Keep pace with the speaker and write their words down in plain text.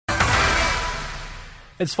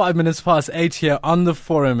It's 8 here on the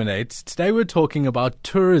Forum at 8. Today we're talking about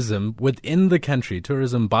tourism within the country,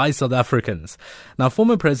 tourism by South Africans. Now,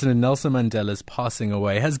 former President Nelson Mandela's passing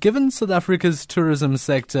away has given South Africa's tourism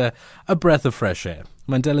sector a breath of fresh air.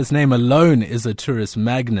 Mandela's name alone is a tourist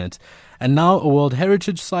magnet. And now a World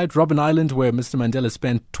Heritage Site, Robben Island, where Mr. Mandela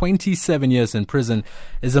spent 27 years in prison,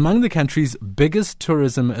 is among the country's biggest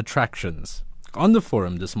tourism attractions. On the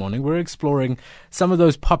Forum this morning, we're exploring some of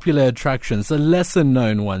those popular attractions, the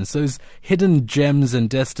lesser-known ones, those hidden gems and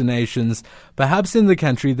destinations, perhaps in the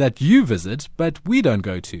country that you visit, but we don't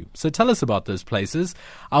go to. So tell us about those places.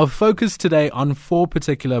 Our focus today on 4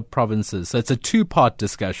 particular provinces. So it's a 2-part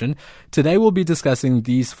discussion. Today we'll be discussing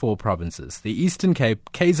these 4 provinces, the Eastern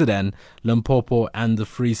Cape, KZN, Limpopo, and the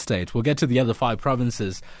Free State. We'll get to the other 5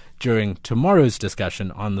 provinces during tomorrow's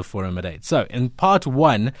discussion on the Forum at 8. So in part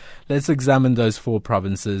 1, let's examine those 4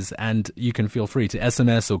 provinces, and you can feel free to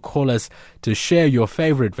SMS or call us to share your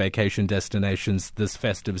favorite vacation destinations this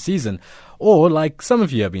festive season. Or, like some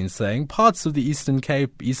of you have been saying, parts of the Eastern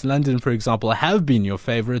Cape, East London, for example, have been your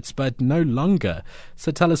favorites, but no longer.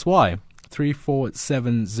 So tell us why.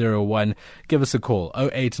 34701. Give us a call,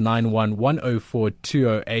 0891 104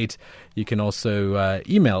 208. You can also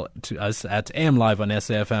email to us at AMLive on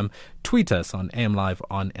SAFM, tweet us on AMLive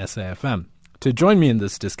on SAFM. To join me in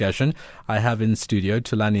this discussion, I have in studio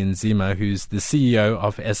Thulani and Nzima, who's the CEO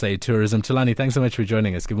of SA Tourism. Thulani, thanks so much for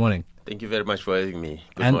joining us. Good morning. Thank you very much for having me.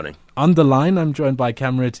 Good morning. On the line, I'm joined by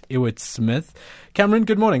Cameron Ewart Smith. Cameron,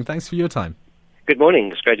 good morning. Thanks for your time. Good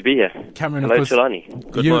morning. It's great to be here. Cameron, hello, of course, Thulani.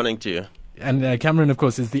 Good morning to you. And Cameron, of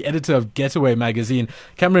course, is the editor of Getaway magazine.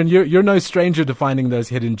 Cameron, you're no stranger to finding those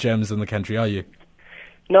hidden gems in the country, are you?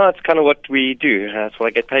 No, it's kind of what we do. That's what I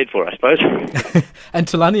get paid for, I suppose. And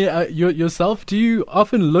Thulani, yourself, do you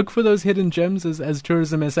often look for those hidden gems as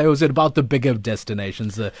Tourism SA, or is it about the bigger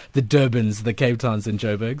destinations, the Durbans, the Cape Towns and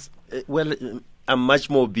Joburgs? Well, I'm much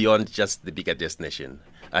more beyond just the bigger destination.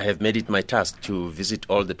 I have made it my task to visit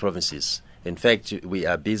all the provinces. In fact, we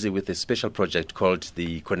are busy with a special project called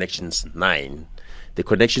the Connections 9. The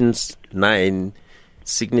Connections 9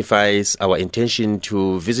 signifies our intention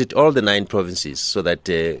to visit all the 9 provinces so that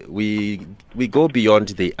we go beyond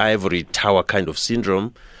the ivory tower kind of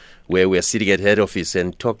syndrome where we are sitting at head office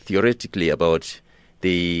and talk theoretically about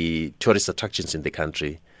the tourist attractions in the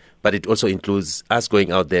country. But it also includes us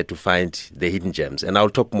going out there to find the hidden gems. And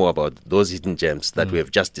I'll talk more about those hidden gems that we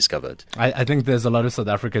have just discovered. I think there's a lot of South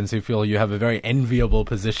Africans who feel you have a very enviable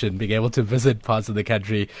position, being able to visit parts of the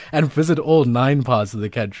country and visit all 9 parts of the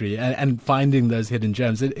country and finding those hidden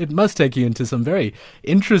gems. It must take you into some very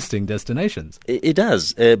interesting destinations. It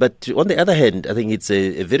does. But on the other hand, I think it's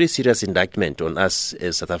a very serious indictment on us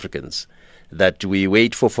as South Africans that we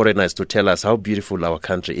wait for foreigners to tell us how beautiful our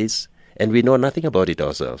country is. And we know nothing about it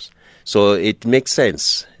ourselves. So it makes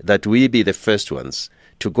sense that we be the first ones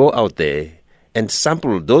to go out there and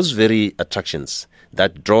sample those very attractions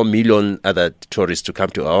that draw million other tourists to come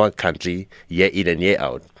to our country year in and year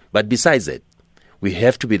out. But besides that, we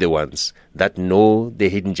have to be the ones that know the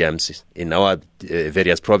hidden gems in our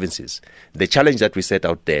various provinces. The challenge that we set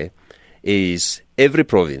out there is every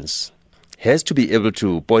province has to be able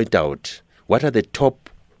to point out what are the top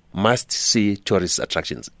must-see tourist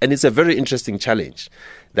attractions. And it's a very interesting challenge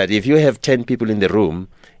that if you have 10 people in the room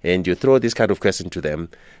and you throw this kind of question to them,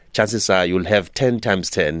 chances are you'll have 10 times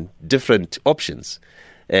 10 different options.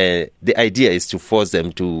 The idea is to force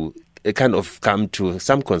them to kind of come to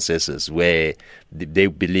some consensus where they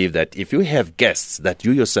believe that if you have guests that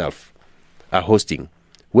you yourself are hosting,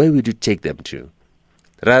 where would you take them to?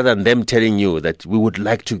 Rather than them telling you that we would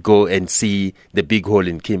like to go and see the big hole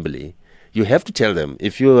in Kimberley, you have to tell them,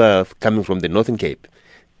 if you are coming from the Northern Cape,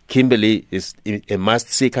 Kimberley is a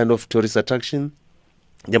must-see kind of tourist attraction.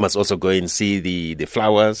 They must also go and see the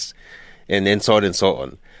flowers and so on and so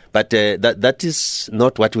on. But that is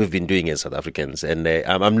not what we've been doing as South Africans. And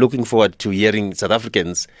I'm looking forward to hearing South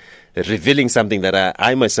Africans revealing something that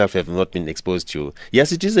I myself have not been exposed to.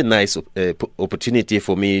 Yes, it is a nice opportunity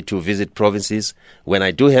for me to visit provinces when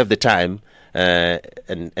I do have the time.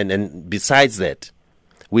 And besides that,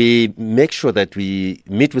 we make sure that we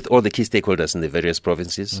meet with all the key stakeholders in the various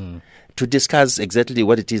provinces to discuss exactly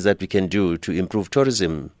what it is that we can do to improve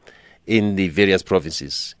tourism in the various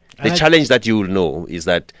provinces. The challenge that you will know is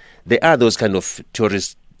that there are those kind of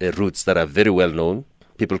tourist routes that are very well known.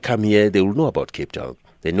 People come here, they will know about Cape Town.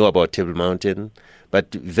 They know about Table Mountain,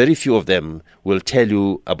 but very few of them will tell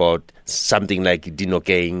you about something like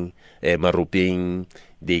Dinokeng, Maruping,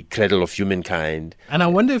 the cradle of humankind. And I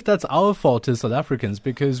wonder if that's our fault as South Africans,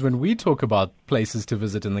 because when we talk about places to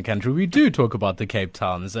visit in the country, we do talk about the Cape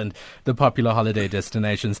Towns and the popular holiday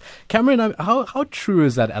destinations. Cameron, how true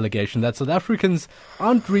is that allegation that South Africans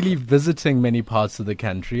aren't really visiting many parts of the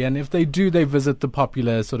country, and if they do, they visit the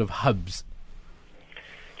popular sort of hubs?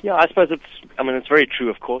 Yeah, I suppose it's very true,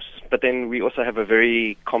 of course, but then we also have a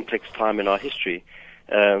very complex time in our history.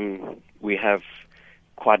 We have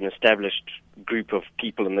quite an established group of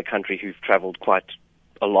people in the country who've traveled quite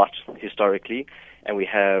a lot historically, and we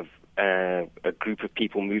have a group of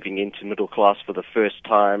people moving into middle class for the first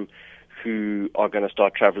time who are going to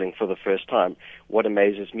start traveling for the first time. What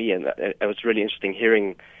amazes me, and it was really interesting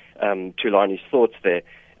hearing Thulani's thoughts there,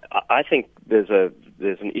 I think there's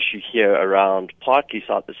an issue here around partly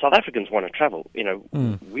South Africans want to travel.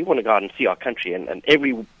 We want to go out and see our country, and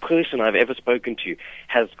every person I've ever spoken to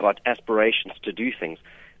has got aspirations to do things.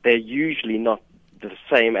 They're usually not the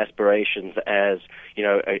same aspirations as,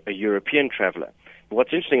 a European traveler. But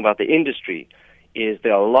what's interesting about the industry is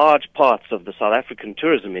there are large parts of the South African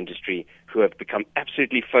tourism industry who have become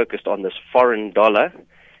absolutely focused on this foreign dollar,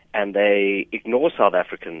 and they ignore South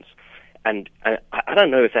Africans. And I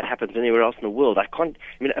don't know if that happens anywhere else in the world.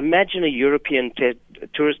 Imagine a European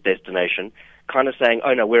tourist destination kind of saying,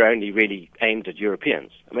 oh no, we're only really aimed at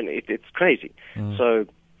Europeans. It's crazy. So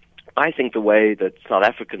I think the way that South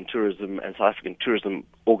African tourism and South African tourism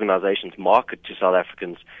organizations market to South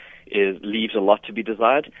Africans leaves a lot to be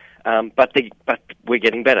desired. But we're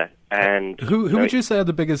getting better. And who would you say are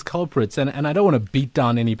the biggest culprits? And I don't want to beat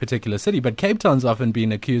down any particular city, but Cape Town's often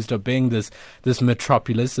been accused of being this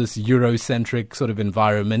metropolis, this Eurocentric sort of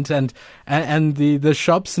environment, and the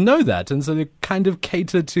shops know that, and so they kind of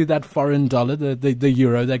cater to that foreign dollar, the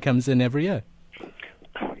euro that comes in every year.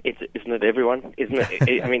 Isn't it everyone? Isn't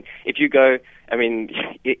it? If you go,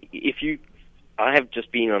 I have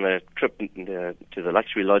just been on a trip to the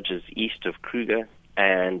luxury lodges east of Kruger,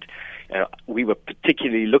 and we were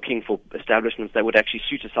particularly looking for establishments that would actually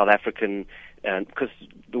suit a South African, because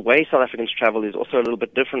the way South Africans travel is also a little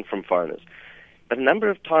bit different from foreigners. But a number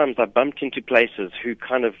of times I bumped into places who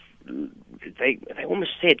kind of, they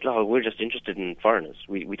almost said, oh, we're just interested in foreigners.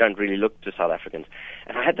 We don't really look to South Africans.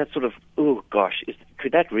 And I had that sort of, oh gosh,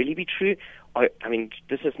 could that really be true?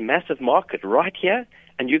 This is massive market right here,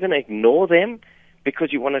 and you're going to ignore them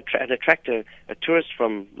because you want to attract a tourist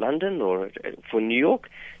from London or for New York?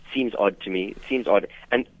 Seems odd to me. It seems odd.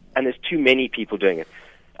 And there's too many people doing it.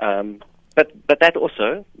 But that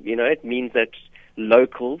also, it means that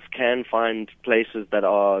locals can find places that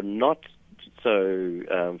are not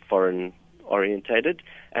so foreign orientated,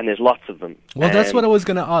 and there's lots of them. Well, that's what I was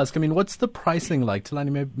going to ask. What's the pricing like?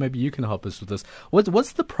 Thulani, maybe you can help us with this.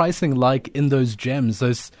 What's the pricing like in those gems,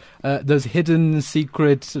 those hidden,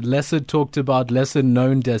 secret, lesser talked about, lesser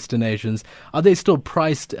known destinations? Are they still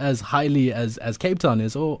priced as highly as Cape Town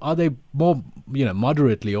is, or are they more,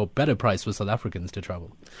 moderately or better priced for South Africans to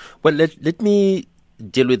travel? Well, let me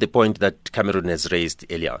deal with the point that Cameron has raised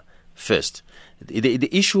earlier. First, the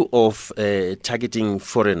issue of targeting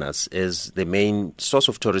foreigners as the main source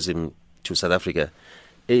of tourism to South Africa,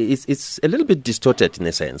 it's a little bit distorted in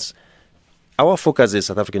a sense. Our focus as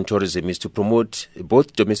South African tourism is to promote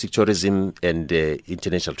both domestic tourism and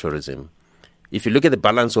international tourism. If you look at the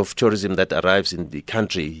balance of tourism that arrives in the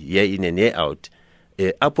country year in and year out,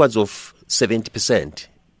 upwards of 70%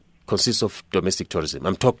 consists of domestic tourism.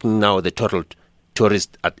 I'm talking now the total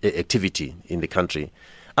tourist activity in the country.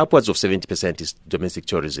 Upwards of 70% is domestic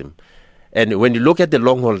tourism. And when you look at the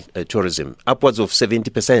long-haul tourism, upwards of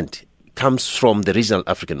 70% comes from the regional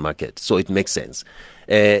African market. So it makes sense.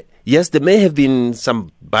 Yes, there may have been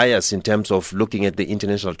some bias in terms of looking at the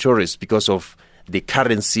international tourists because of the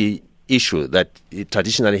currency issue that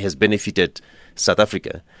traditionally has benefited South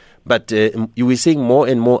Africa. But you are seeing more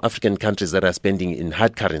and more African countries that are spending in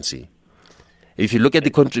hard currency. If you look at the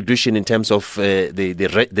contribution in terms of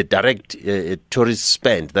the direct tourist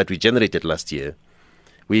spend that we generated last year,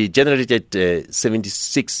 we generated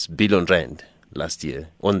 76 billion rand last year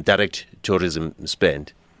on direct tourism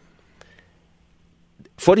spend.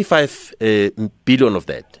 45 billion of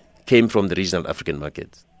that came from the regional African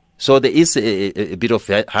markets. So there is a bit of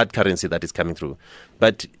hard currency that is coming through.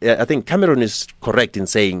 But I think Cameron is correct in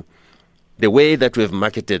saying the way that we have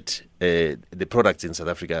marketed the products in South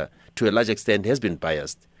Africa to a large extent has been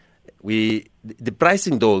biased. The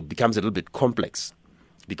pricing, though, becomes a little bit complex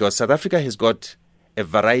because South Africa has got a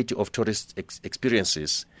variety of tourist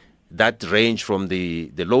experiences that range from the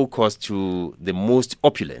low cost to the most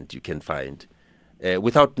opulent you can find.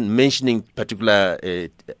 Without mentioning particular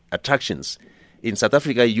attractions, in South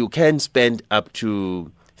Africa you can spend up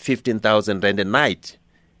to 15,000 rand a night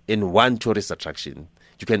in one tourist attraction,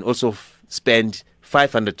 you can also spend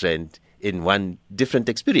 500 rand in one different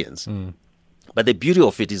experience. But the beauty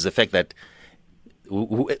of it is the fact that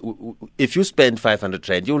if you spend 500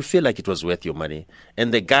 rand, you will feel like it was worth your money.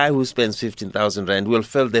 And the guy who spends 15,000 rand will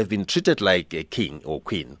feel they've been treated like a king or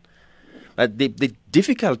queen. But the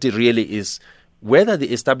difficulty really is whether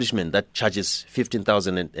the establishment that charges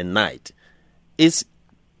 15,000 a night is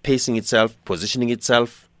pacing itself, positioning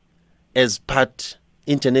itself as part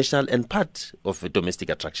international and part of a domestic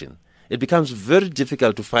attraction. It becomes very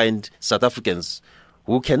difficult to find South Africans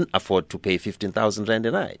who can afford to pay 15,000 rand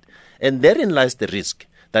a night. And therein lies the risk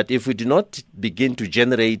that if we do not begin to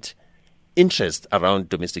generate interest around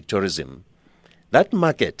domestic tourism, that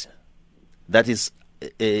market that is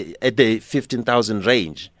at the 15,000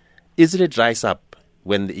 range easily dries up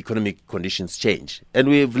when the economic conditions change. And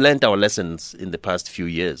we've learned our lessons in the past few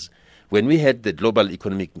years. When we had the global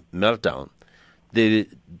economic meltdown, the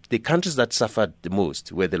countries that suffered the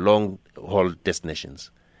most were the long-haul destinations.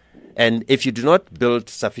 And if you do not build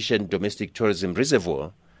sufficient domestic tourism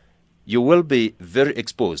reservoir, you will be very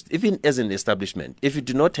exposed, even as an establishment, if you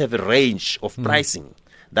do not have a range of pricing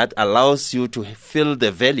that allows you to fill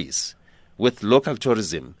the valleys with local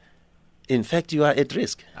tourism. In fact, you are at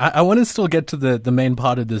risk. I want to still get to the main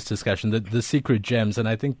part of this discussion, the secret gems, and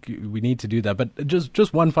I think we need to do that. But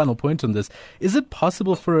just one final point on this: is it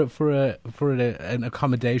possible for an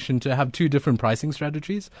accommodation to have two different pricing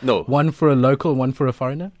strategies? No, one for a local, one for a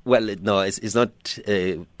foreigner. Well, no, it's not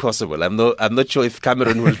possible. I'm not sure if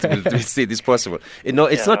Cameron will say this possible. No,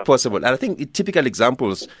 it's not possible. And I think typical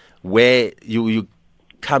examples where you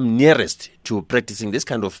come nearest to practicing this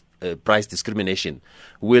kind of price discrimination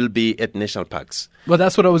will be at national parks. Well,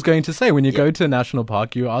 that's what I was going to say. When you go to a national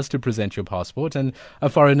park, you're asked to present your passport, and a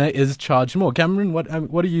foreigner is charged more. Cameron,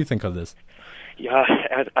 what do you think of this? Yeah,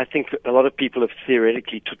 I think a lot of people have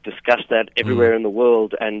theoretically discussed that everywhere in the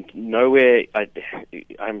world, and nowhere.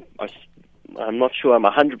 I'm not sure I'm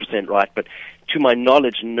 100% right, but to my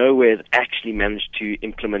knowledge, nowhere has actually managed to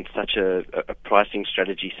implement such a pricing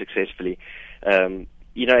strategy successfully.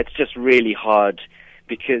 It's just really hard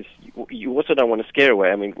because you also don't want to scare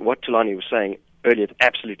away. I mean, what Thulani was saying earlier is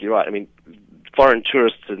absolutely right. I mean, foreign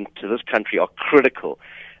tourists into this country are critical.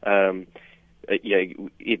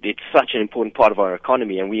 It's such an important part of our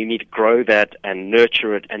economy, and we need to grow that and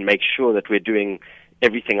nurture it and make sure that we're doing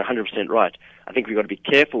everything 100% right. I think we've got to be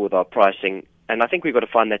careful with our pricing, and I think we've got to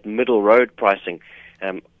find that middle road pricing.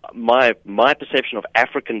 My perception of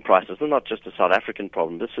African prices is not just a South African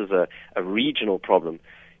problem. This is a regional problem.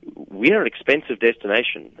 We are an expensive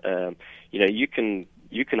destination. You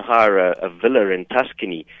can hire a villa in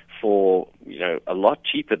Tuscany for a lot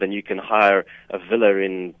cheaper than you can hire a villa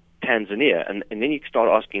in Tanzania, and then you start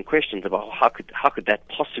asking questions about how could that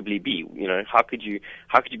possibly be? How could you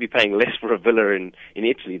be paying less for a villa in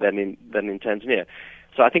Italy than in Tanzania?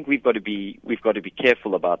 So I think we've got to be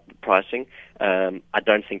careful about the pricing. I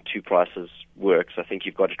don't think two prices works. I think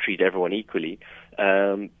you've got to treat everyone equally.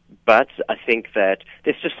 But I think that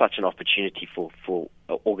there's just such an opportunity for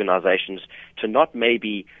organizations to not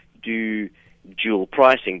maybe do dual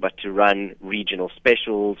pricing, but to run regional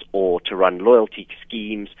specials or to run loyalty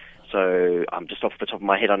schemes. So I'm just off the top of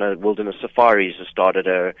my head, I know Wilderness Safaris has started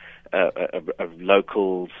a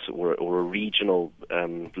locals or a regional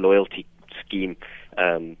loyalty scheme.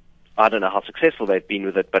 I don't know how successful they've been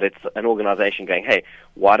with it, but it's an organization going, hey,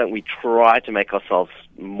 why don't we try to make ourselves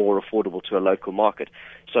more affordable to a local market?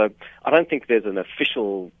 So I don't think there's an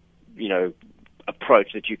official,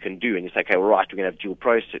 approach that you can do and you say, okay, well, right, we're going to have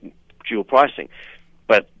dual pricing.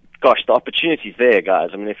 But gosh, the opportunity's there, guys.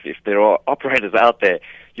 I mean, if there are operators out there,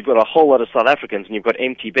 you've got a whole lot of South Africans and you've got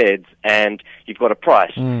empty beds and you've got a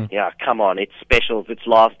price. Yeah, come on, it's specials, it's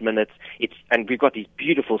last minutes, and we've got these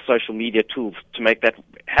beautiful social media tools to make that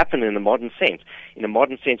happen in the modern sense. In a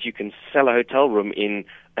modern sense, you can sell a hotel room in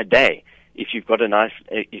a day if you've got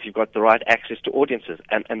the right access to audiences,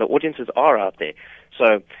 and the audiences are out there.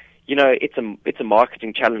 So, it's a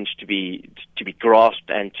marketing challenge to be grasped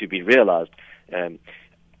and to be realized.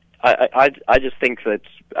 I just think that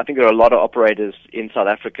there are a lot of operators in South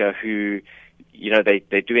Africa who,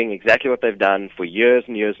 they're doing exactly what they've done for years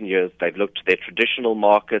and years and years. They've looked to their traditional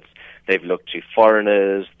markets, they've looked to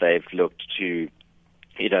foreigners, they've looked to,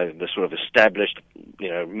 the sort of established,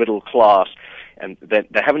 middle class, and they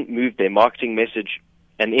haven't moved their marketing message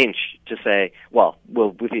an inch to say, well,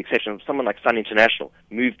 with the exception of someone like Sun International,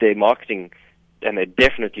 moved their marketing, and they're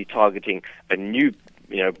definitely targeting a new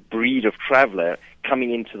breed of traveler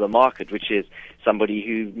coming into the market, which is somebody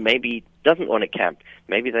who maybe doesn't want to camp,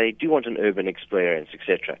 maybe they do want an urban experience,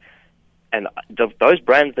 etc. And those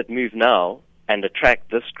brands that move now and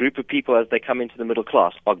attract this group of people as they come into the middle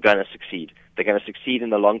class are going to succeed. They're going to succeed in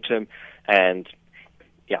the long term, and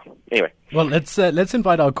yeah, anyway. Well, let's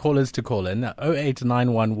invite our callers to call in,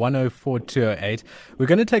 0891 104 208. We're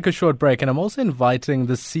going to take a short break, and I'm also inviting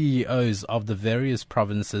the CEOs of the various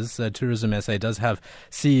provinces. Tourism SA does have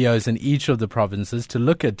CEOs in each of the provinces to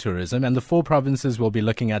look at tourism, and the 4 provinces we'll be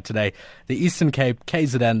looking at today, the Eastern Cape,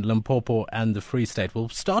 KZN, Limpopo, and the Free State. We'll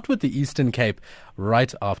start with the Eastern Cape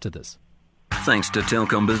right after this. Thanks to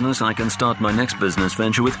Telkom Business, I can start my next business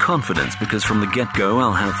venture with confidence because from the get-go,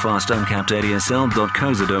 I'll have fast uncapped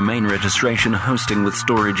ADSL.co domain registration, hosting with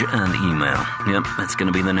storage and email. Yep, that's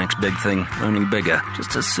going to be the next big thing, only bigger,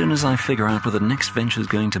 just as soon as I figure out what the next venture's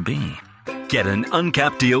going to be. Get an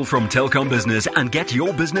uncapped deal from Telkom Business and get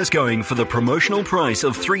your business going for the promotional price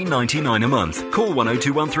of $3.99 a month. Call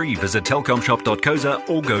 10213, visit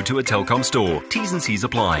telkomshop.co or go to a Telkom store. T's and C's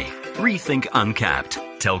apply. Rethink Uncapped.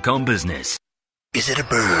 Telkom Business. Is it a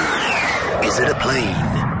bird? Is it a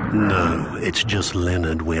plane? No, it's just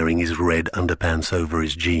Leonard wearing his red underpants over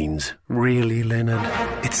his jeans. Really, Leonard?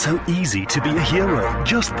 It's so easy to be a hero.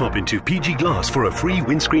 Just pop into PG Glass for a free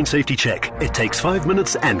windscreen safety check. It takes 5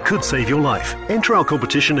 minutes and could save your life. Enter our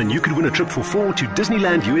competition and you could win a trip for 4 to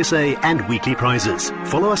Disneyland USA and weekly prizes.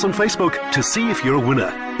 Follow us on Facebook to see if you're a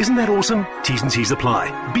winner. Isn't that awesome? T's and C's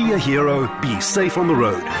apply. Be a hero. Be safe on the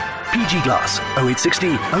road. PG Glass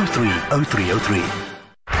 0860 030303.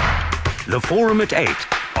 The Forum at 8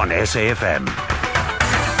 on SAFM.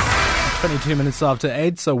 22 minutes after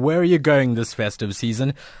 8. So where are you going this festive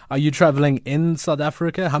season? Are you traveling in South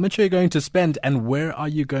Africa? How much are you going to spend? And where are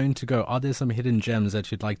you going to go? Are there some hidden gems that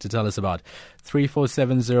you'd like to tell us about?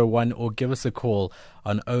 34701 or give us a call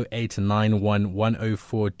on 0891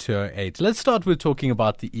 104 208. Let's start with talking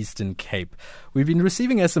about the Eastern Cape. We've been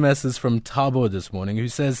receiving SMSs from Tabo this morning who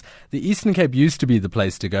says the Eastern Cape used to be the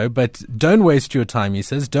place to go, but don't waste your time, he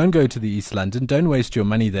says. Don't go to the East London. Don't waste your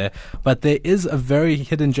money there. But there is a very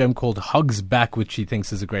hidden gem called Hog's Back, which he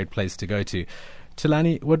thinks is a great place to go to.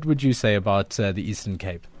 Thulani, what would you say about the Eastern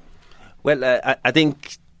Cape? Well, I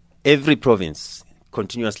think every province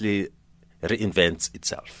continuously reinvents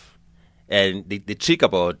itself. And the trick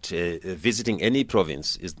about visiting any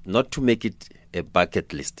province is not to make it a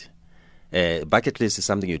bucket list. Bucket list is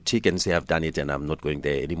something you tick and say, I've done it and I'm not going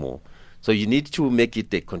there anymore. So you need to make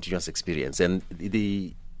it a continuous experience. And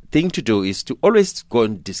the thing to do is to always go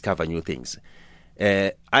and discover new things.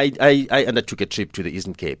 I undertook a trip to the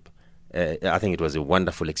Eastern Cape. I think it was a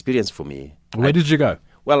wonderful experience for me. Where did you go?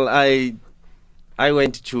 Well, I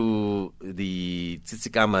went to the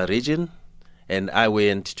Tsitsikamma region, and I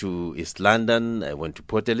went to East London. I went to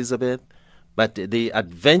Port Elizabeth. But the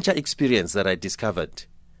adventure experience that I discovered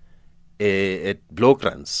at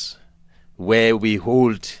Blokrands, where we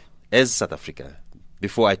hold, as South Africa,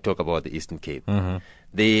 before I talk about the Eastern Cape,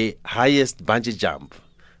 the highest bungee jump.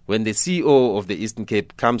 When the CEO of the Eastern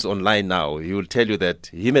Cape comes online now, he will tell you that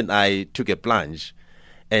him and I took a plunge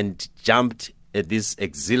and jumped at this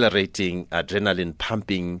exhilarating,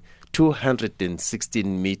 adrenaline-pumping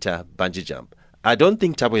 216-meter bungee jump. I don't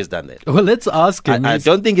think Tabo has done that. Well, let's ask him. I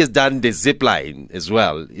don't think he's done the zip line as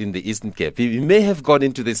well in the Eastern Cape. He may have gone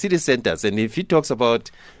into the city centers, and if he talks about,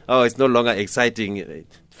 it's no longer exciting,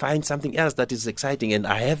 find something else that is exciting. And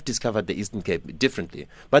I have discovered the Eastern Cape differently.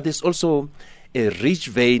 But there's also a rich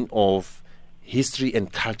vein of history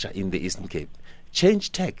and culture in the Eastern Cape.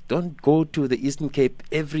 Change tack. Don't go to the Eastern Cape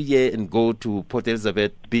every year and go to Port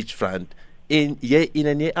Elizabeth beachfront year in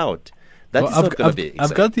and year out. That is not going to be exciting.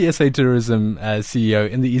 I've got the SA Tourism CEO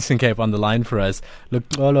in the Eastern Cape on the line for us,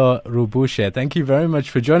 Luxolo Rubushe. Thank you very much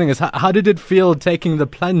for joining us. How did it feel taking the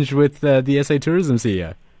plunge with the SA Tourism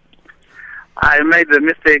CEO? I made the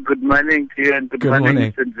mistake. Good morning to you and good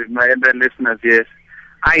morning to Nzima and the listeners, yes.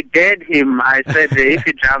 I dared him. I said, if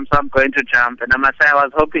he jumps, I'm going to jump. And I must say, I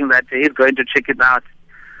was hoping that he's going to check it out.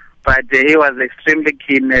 But he was extremely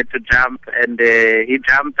keen to jump, and he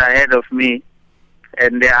jumped ahead of me.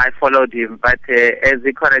 And I followed him. But as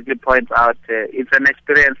he correctly points out, it's an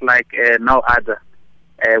experience like no other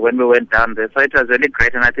when we went down there. So it was really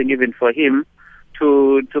great. And I think even for him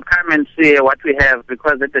to come and see what we have,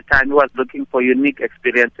 because at the time he was looking for unique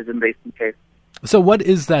experiences in the Eastern Cape. So what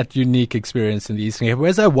is that unique experience in the Eastern Cape?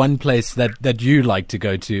 Where's that one place that you like to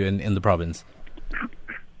go to in the province?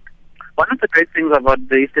 One of the great things about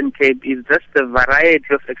the Eastern Cape is just the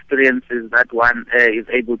variety of experiences that one is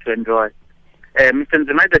able to enjoy. Mr.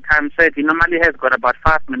 Nzima at the time said he normally has got about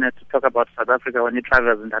 5 minutes to talk about South Africa when he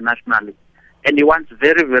travels internationally. And he wants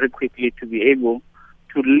very, very quickly to be able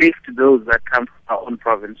to lift those that come from our own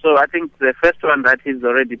province. So I think the first one that he's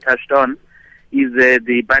already touched on is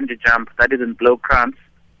the bungee jump that is in Blokrands.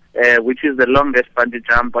 which is the longest bungee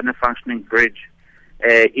jump on a functioning bridge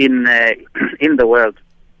in the world.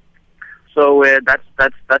 So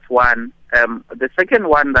that's one. The second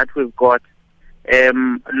one that we've got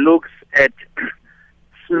looks at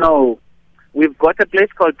snow. We've got a place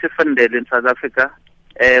called Tiffendale in South Africa.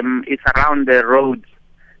 It's around the roads,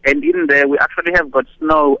 and in there we actually have got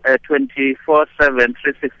snow 24/7,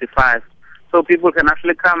 365. So people can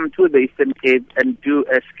actually come to the Eastern Cape and do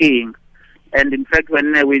skiing. And in fact,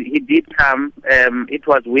 when he did come, it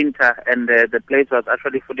was winter, and the place was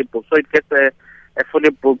actually fully booked. So it gets fully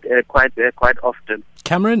booked quite often.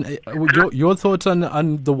 Cameron, your thoughts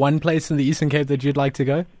on the one place in the Eastern Cape that you'd like to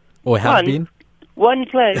go, or have been? One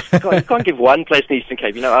place. God, you can't give one place in the Eastern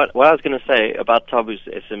Cape. You know, what I was going to say about Tabu's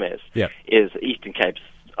SMS is Eastern Cape's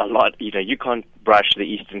a lot. You know, you can't brush the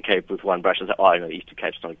Eastern Cape with one brush and say, "Oh, no, the Eastern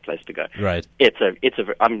Cape's not a place to go." Right.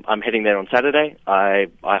 I'm heading there on Saturday. I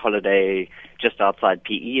holiday just outside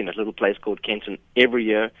PE in a little place called Kenton every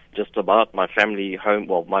year. Just about my family home.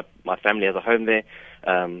 Well, my family has a home there.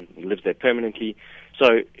 Lives there permanently.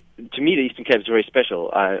 So to me, the Eastern Cape is very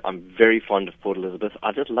special. I'm very fond of Port Elizabeth.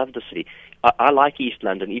 I just love the city. I like East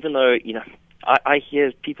London, even though, you know, I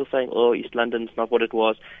hear people saying, "Oh, East London's not what it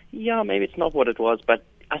was." Yeah, maybe it's not what it was, but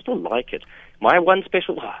I still like it. My one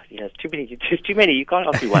special, there's too many. You can't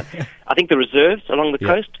ask me one. I think the reserves along the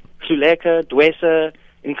coast, Hluleka, Dwesa,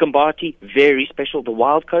 Nkombati, very special. The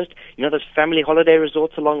Wild Coast, you know, those family holiday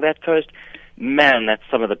resorts along that coast. Man, that's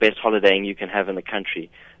some of the best holidaying you can have in the country.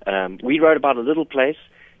 We wrote about a little place,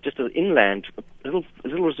 just inland, a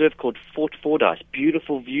little reserve called Fort Fordyce.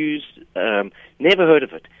 Beautiful views. Never heard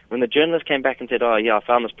of it. When the journalist came back and said, "Oh yeah, I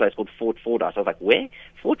found this place called Fort Fordyce," I was like, "Where?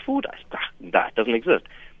 Fort Fordyce? That doesn't exist."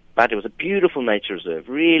 But it was a beautiful nature reserve,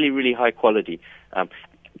 really, really high quality.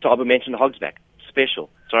 Taba mentioned Hogsback, special.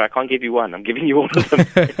 Sorry, I can't give you one. I'm giving you all of them.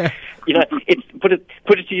 You know, put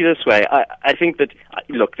it to you this way. I think that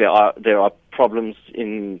look, there are problems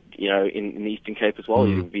in the Eastern Cape as well.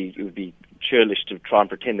 It would be churlish to try and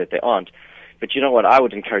pretend that there aren't. But you know what? I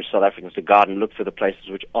would encourage South Africans to go out and look for the places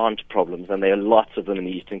which aren't problems, and there are lots of them in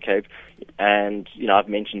the Eastern Cape. And you know, I've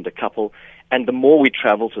mentioned a couple. And the more we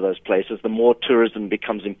travel to those places, the more tourism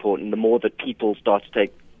becomes important. The more that people start to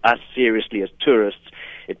take us seriously as tourists,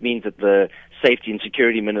 it means that the safety and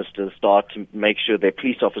security ministers start to make sure their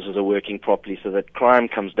police officers are working properly so that crime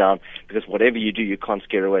comes down, because whatever you do, you can't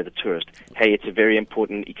scare away the tourist. Hey, it's a very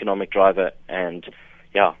important economic driver, and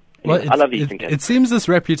yeah. Well, I love Eastern Cape. It seems this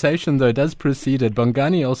reputation, though, does precede it.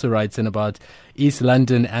 Bongani also writes in about East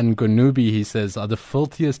London and Gonubi, he says, are the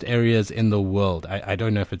filthiest areas in the world. I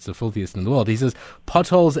don't know if it's the filthiest in the world. He says,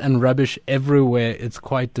 potholes and rubbish everywhere. It's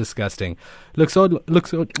quite disgusting.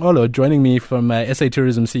 Olo, joining me from SA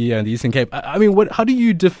Tourism CEO in the Eastern Cape. I mean, how do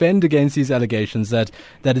you defend against these allegations that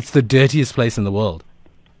it's the dirtiest place in the world?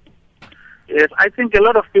 Yes, I think a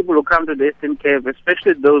lot of people who come to the Eastern Cape,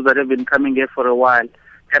 especially those that have been coming here for a while,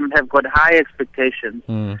 have got high expectations.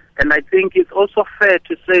 And I think it's also fair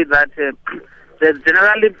to say that there's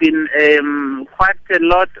generally been quite a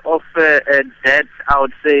lot of debt, I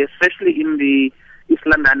would say, especially in the East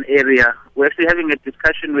London area. We're actually having a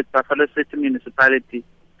discussion with Buffalo City Municipality,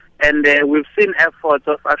 and we've seen efforts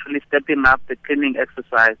of actually stepping up the cleaning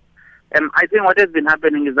exercise. I think what has been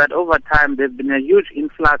happening is that over time there's been a huge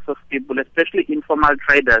influx of people, especially informal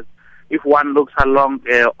traders, if one looks along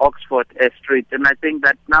Oxford Street. And I think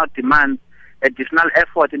that now demands additional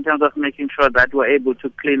effort in terms of making sure that we're able to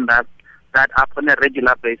clean that up on a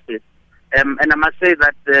regular basis. And I must say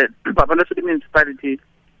that the Buffalo City Municipality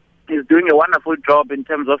is doing a wonderful job in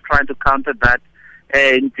terms of trying to counter that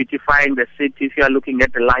in beautifying the city if you are looking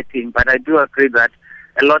at the lighting. But I do agree that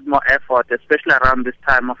a lot more effort, especially around this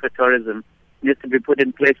time of tourism, needs to be put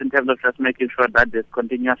in place in terms of just making sure that there's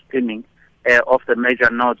continuous cleaning of the major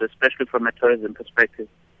nodes, especially from a tourism perspective.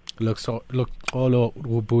 Olo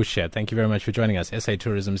Ubusha, thank you very much for joining us, SA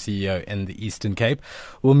Tourism CEO in the Eastern Cape.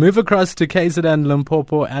 We'll move across to KZN,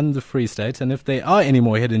 Limpopo and the Free State, and if there are any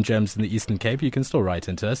more hidden gems in the Eastern Cape, you can still write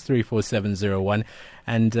into us, 34701,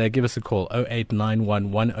 and give us a call,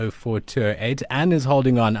 0891104208. Anne is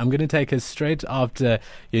holding on. I'm going to take us straight after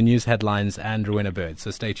your news headlines and Rowena Bird, so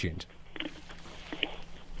stay tuned.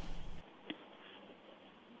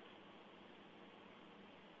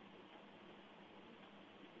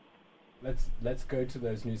 Let's go to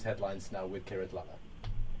those news headlines now with Kirit Lala.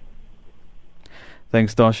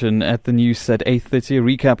 Thanks, Darshan. At the news at 8:30, a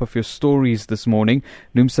recap of your stories this morning.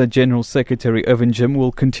 NUMSA General Secretary Irvin Jim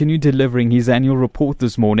will continue delivering his annual report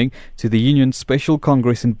this morning to the Union's Special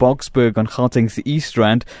Congress in Boksburg on Gauteng's East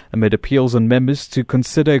Rand amid appeals on members to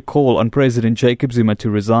consider a call on President Jacob Zuma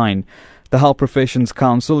to resign. The Health Professions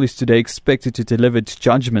Council is today expected to deliver its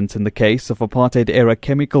judgment in the case of apartheid-era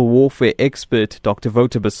chemical warfare expert Dr.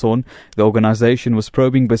 Wouter Besson. The organization was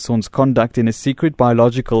probing Besson's conduct in a secret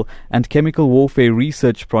biological and chemical warfare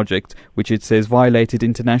research project, which it says violated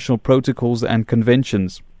international protocols and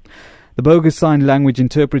conventions. The bogus sign language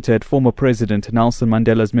interpreter at former President Nelson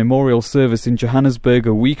Mandela's memorial service in Johannesburg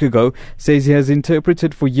a week ago says he has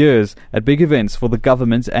interpreted for years at big events for the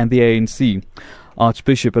government and the ANC.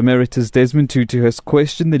 Archbishop Emeritus Desmond Tutu has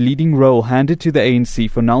questioned the leading role handed to the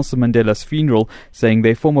ANC for Nelson Mandela's funeral, saying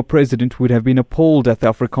their former president would have been appalled at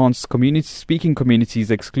the Afrikaans speaking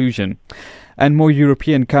community's exclusion. And more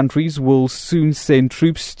European countries will soon send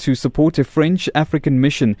troops to support a French African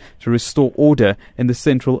mission to restore order in the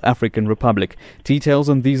Central African Republic. Details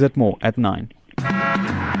on these and more at 9.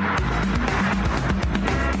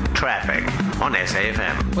 Traffic on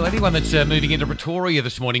SAFM. Well, anyone that's moving into Pretoria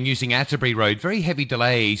this morning using Atterbury Road, very heavy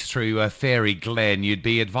delays through Fairy Glen. You'd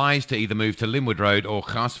be advised to either move to Linwood Road or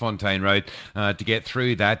Garsfontein Road to get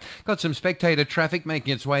through that. Got some spectator traffic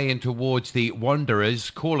making its way in towards the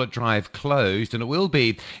Wanderers. Corlett Drive closed, and it will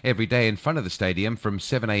be every day in front of the stadium from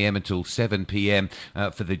 7 a.m. until 7 p.m.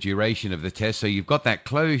 For the duration of the test. So you've got that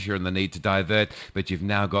closure and the need to divert, but you've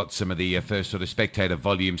now got some of the first sort of spectator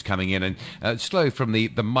volumes coming in, and slow from the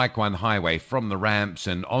Mike 1 highway from the ramps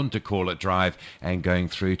and onto Corlett Drive and going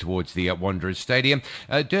through towards the Wanderers Stadium.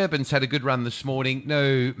 Durban's had a good run this morning.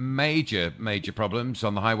 No major problems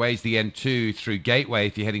on the highways. The N2 through Gateway,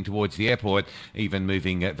 if you're heading towards the airport, even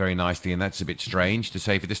moving very nicely, and that's a bit strange to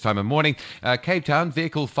say for this time of morning. Cape Town,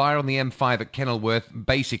 vehicle fire on the M5 at Kenilworth,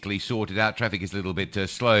 basically sorted out. Traffic is a little bit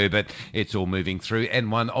slow, but it's all moving through.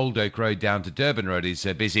 N1 Old Oak Road down to Durban Road is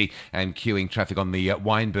busy, and queuing traffic on the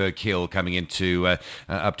Wynberg Hill coming into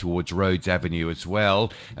up towards Rhodes Avenue as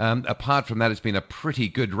well. Apart from that, it's been a pretty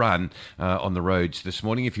good run on the roads this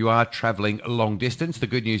morning. If you are travelling long distance, the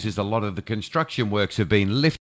good news is a lot of the construction works have been lifted.